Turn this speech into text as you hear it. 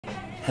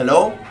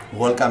Hello,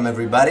 welcome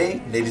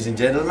everybody, ladies and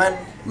gentlemen.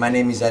 My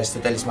name is Aris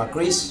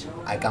Makris.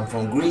 I come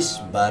from Greece,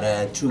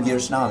 but 2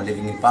 years now I'm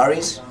living in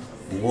Paris,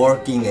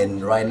 working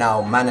and right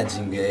now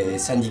managing a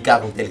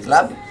Syndicat hotel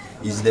club.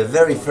 It's the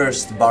very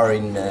first bar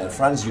in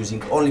France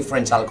using only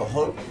French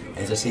alcohol.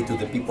 As I say to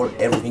the people,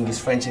 everything is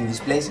French in this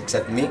place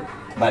except me,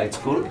 but it's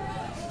cool.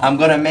 I'm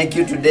gonna make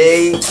you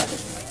today,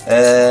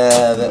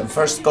 the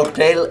first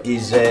cocktail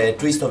is a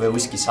twist of a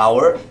whiskey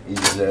sour.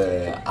 It's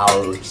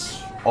our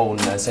own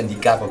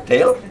Syndicat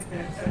cocktail.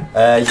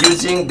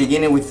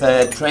 Beginning with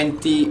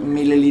 20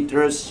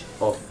 milliliters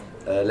of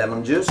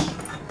lemon juice,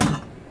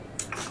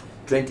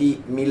 20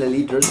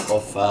 milliliters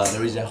of,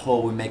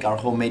 we make our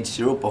homemade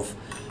syrup of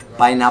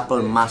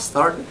pineapple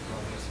mustard,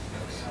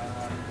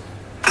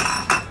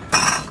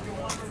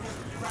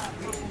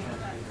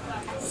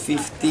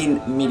 15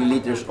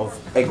 milliliters of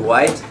egg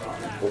white,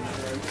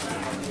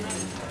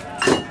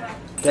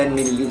 10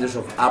 milliliters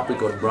of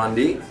apricot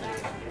brandy,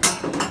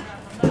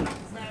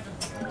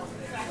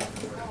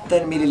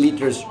 10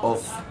 milliliters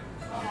of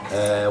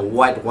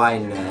white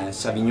wine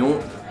Sauvignon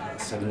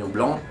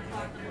Blanc,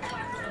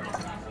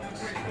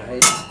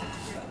 right.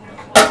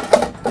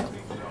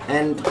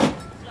 And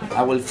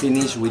I will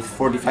finish with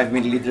 45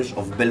 milliliters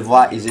of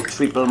Belvoir. Is a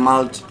triple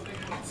malt,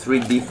 3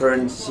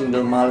 different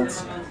single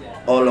malts,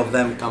 all of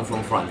them come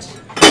from France.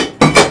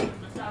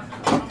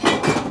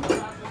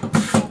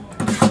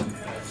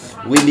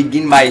 We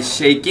begin by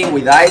shaking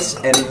with ice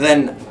and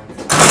then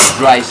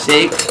dry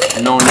shake,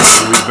 known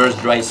as reverse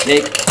dry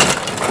shake.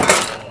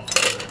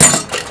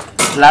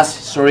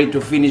 Plus, to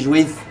finish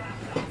with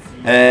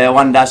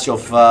 1 dash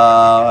of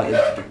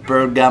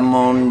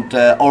bergamot,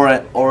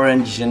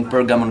 orange and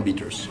bergamot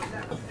bitters.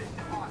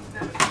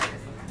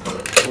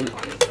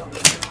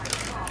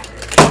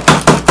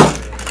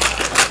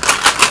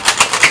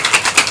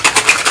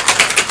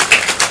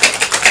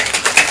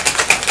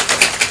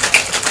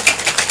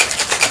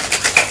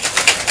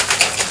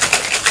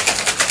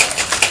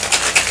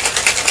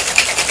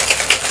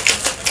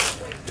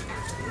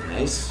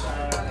 Nice.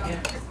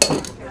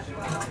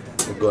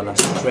 We're gonna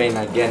strain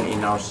again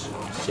in our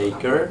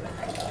shaker.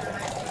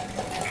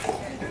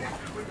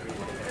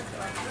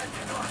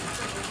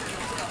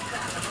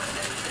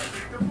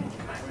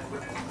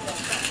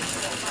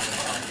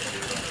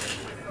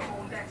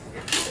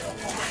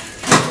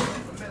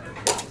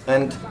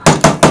 And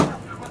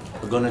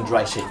we're gonna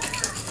dry shake.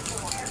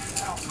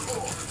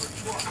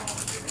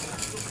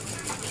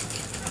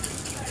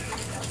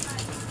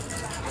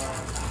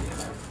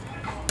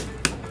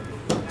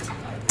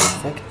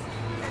 Perfect.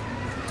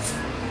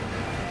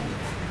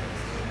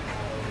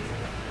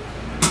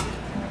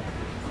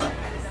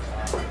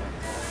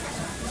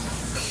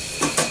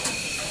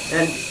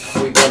 And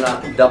we're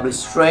gonna double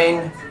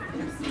strain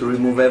to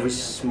remove every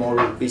small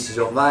pieces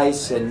of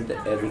ice and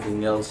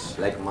everything else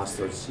like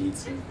mustard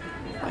seeds and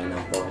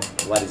pineapple,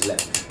 what is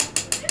left.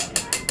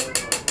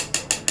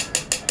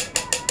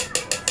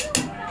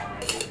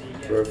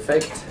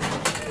 Perfect.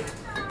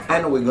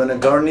 And we're gonna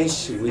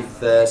garnish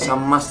with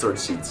some mustard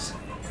seeds.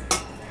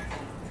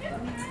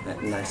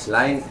 That nice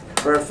line.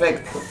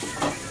 Perfect.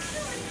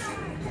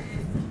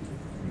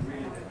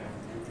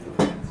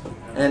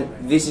 And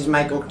this is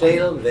my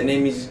cocktail. The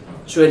name is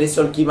seul,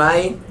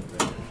 maille.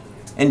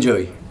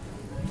 Enjoy.